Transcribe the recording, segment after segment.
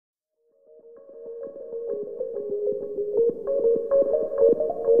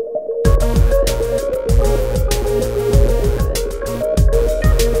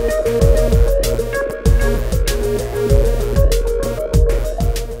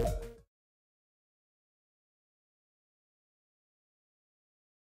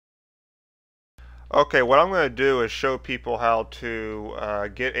Okay, what I'm going to do is show people how to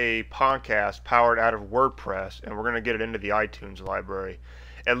get a podcast powered out of WordPress, and we're going to get it into the iTunes library.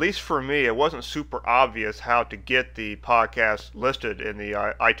 At least for me, it wasn't super obvious how to get the podcast listed in the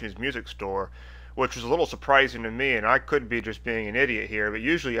iTunes Music Store, which was a little surprising to me, and I could be just being an idiot here, but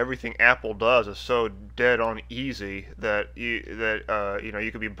usually everything Apple does is so dead on easy that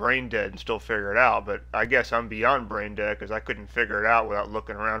you could be brain dead and still figure it out, but I guess I'm beyond brain dead because I couldn't figure it out without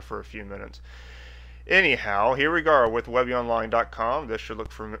looking around for a few minutes. Anyhow, here we go with webbyonline.com. This should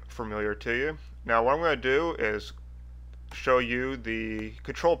look familiar to you. Now what I'm going to do is show you the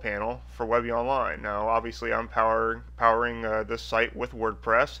control panel for Webby Online. Now obviously I'm powering this site with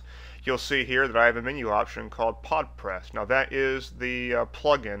WordPress. You'll see here that I have a menu option called PodPress. Now that is the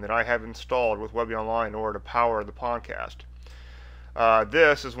plugin that I have installed with Webby Online in order to power the podcast.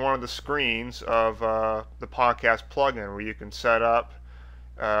 This is one of the screens of the podcast plugin where you can set up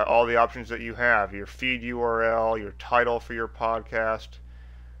all the options that you have, your feed URL, your title for your podcast,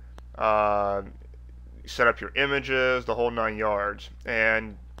 set up your images, the whole 9 yards.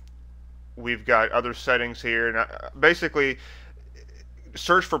 And we've got other settings here. Now, basically,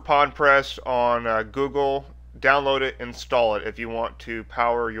 search for PodPress on Google, download it, install it if you want to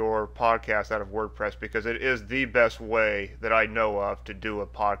power your podcast out of WordPress, because it is the best way that I know of to do a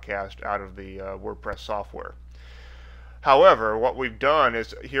podcast out of the WordPress software. However, what we've done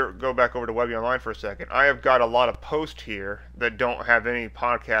is, here, go back over to Webby Online for a second. I have got a lot of posts here that don't have any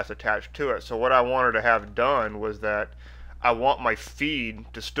podcast attached to it. So what I wanted to have done was that I want my feed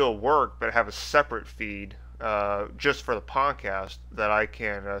to still work, but have a separate feed just for the podcast that I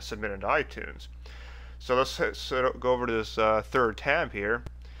can submit into iTunes. So let's go over to this third tab here.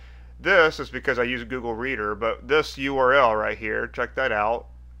 This is because I use Google Reader, but this URL right here, check that out.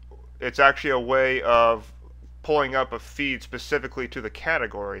 It's actually a way of pulling up a feed specifically to the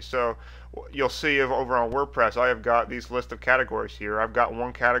category. So you'll see over on WordPress I have got these list of categories here. I've got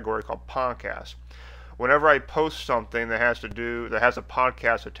one category called podcast. Whenever I post something that has a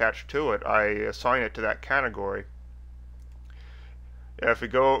podcast attached to it, I assign it to that category. If we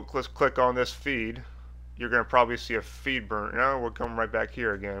go, let's click on this feed, you're going to probably see a feed burn. No, we're coming right back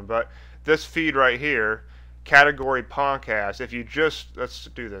here again, but this feed right here, category podcast, if you just, let's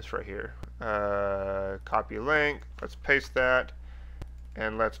do this right here, copy link, let's paste that,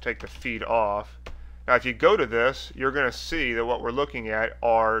 and let's take the feed off. Now if you go to this, you're going to see that what we're looking at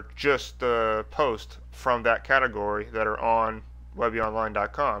are just the posts from that category that are on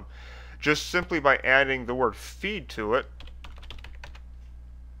webbyonline.com. Just simply by adding the word feed to it,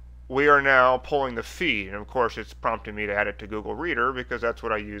 we are now pulling the feed, and of course it's prompting me to add it to Google Reader because that's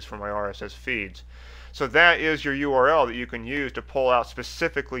what I use for my RSS feeds. So that is your URL that you can use to pull out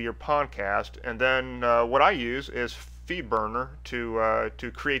specifically your podcast, and then what I use is FeedBurner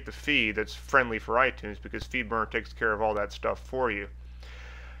to create the feed that's friendly for iTunes, because FeedBurner takes care of all that stuff for you.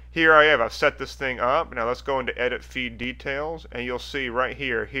 Here I've set this thing up. Now let's go into Edit Feed Details, and you'll see right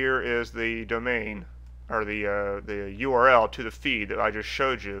here, here is the domain, or the URL to the feed that I just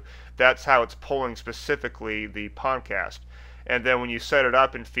showed you. That's how it's pulling specifically the podcast. And then when you set it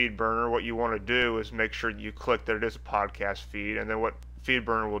up in FeedBurner, what you want to do is make sure that you click that it is a podcast feed, and then what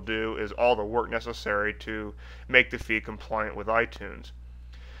FeedBurner will do is all the work necessary to make the feed compliant with iTunes.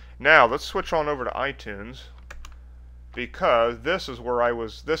 Now let's switch on over to iTunes, because this is where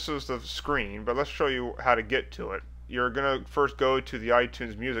this is the screen, but let's show you how to get to it. You're going to first go to the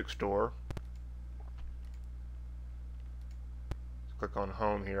iTunes Music Store. Click on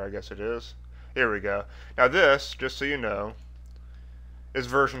Home here, I guess it is. Here we go. Now this, just so you know, is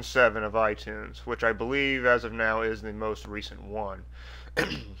version 7 of iTunes, which I believe as of now is the most recent one.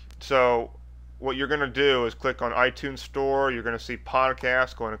 So what you're going to do is click on iTunes Store. You're going to see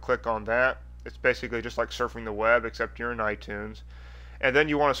podcast, going to click on that. It's basically just like surfing the web, except you're in iTunes. And then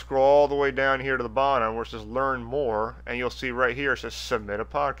you want to scroll all the way down here to the bottom where it says Learn More, and you'll see right here it says Submit a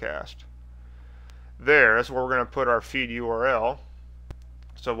Podcast. That's where we're going to put our feed URL.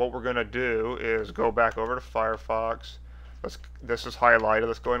 So what we're going to do is go back over to Firefox. This is highlighted.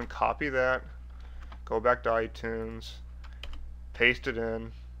 Let's go ahead and copy that. Go back to iTunes. Paste it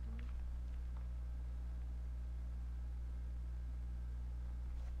in.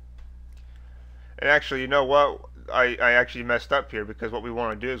 And actually, you know what? I actually messed up here, because what we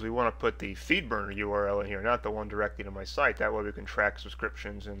want to do is we want to put the FeedBurner URL in here, not the one directly to my site. That way we can track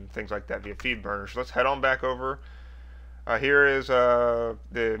subscriptions and things like that via FeedBurner. So let's head on back over. Here is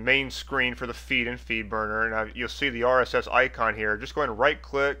the main screen for the feed and FeedBurner. Now you'll see the RSS icon here. Just go ahead and right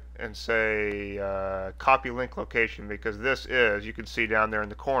click and say copy link location, because this is, you can see down there in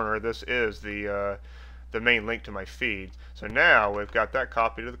the corner, this is the main link to my feed. So now we've got that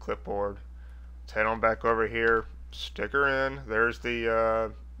copied to the clipboard. Let's head on back over here, stick her in. There's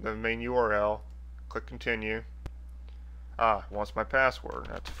the main URL. Click continue. Ah, it wants my password.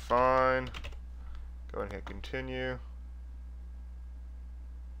 That's fine. Go ahead and hit continue.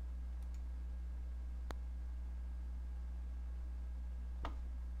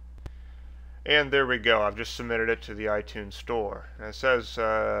 And there we go. I've just submitted it to the iTunes Store. And it says,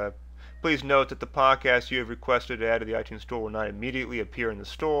 please note that the podcast you have requested to add to the iTunes Store will not immediately appear in the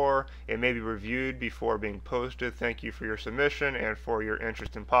store. It may be reviewed before being posted. Thank you for your submission and for your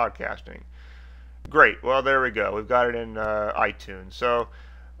interest in podcasting. Great. Well, there we go. We've got it in iTunes. So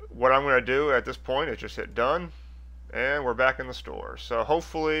what I'm going to do at this point is just hit done, and we're back in the store. So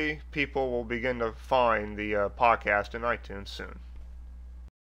hopefully people will begin to find the podcast in iTunes soon.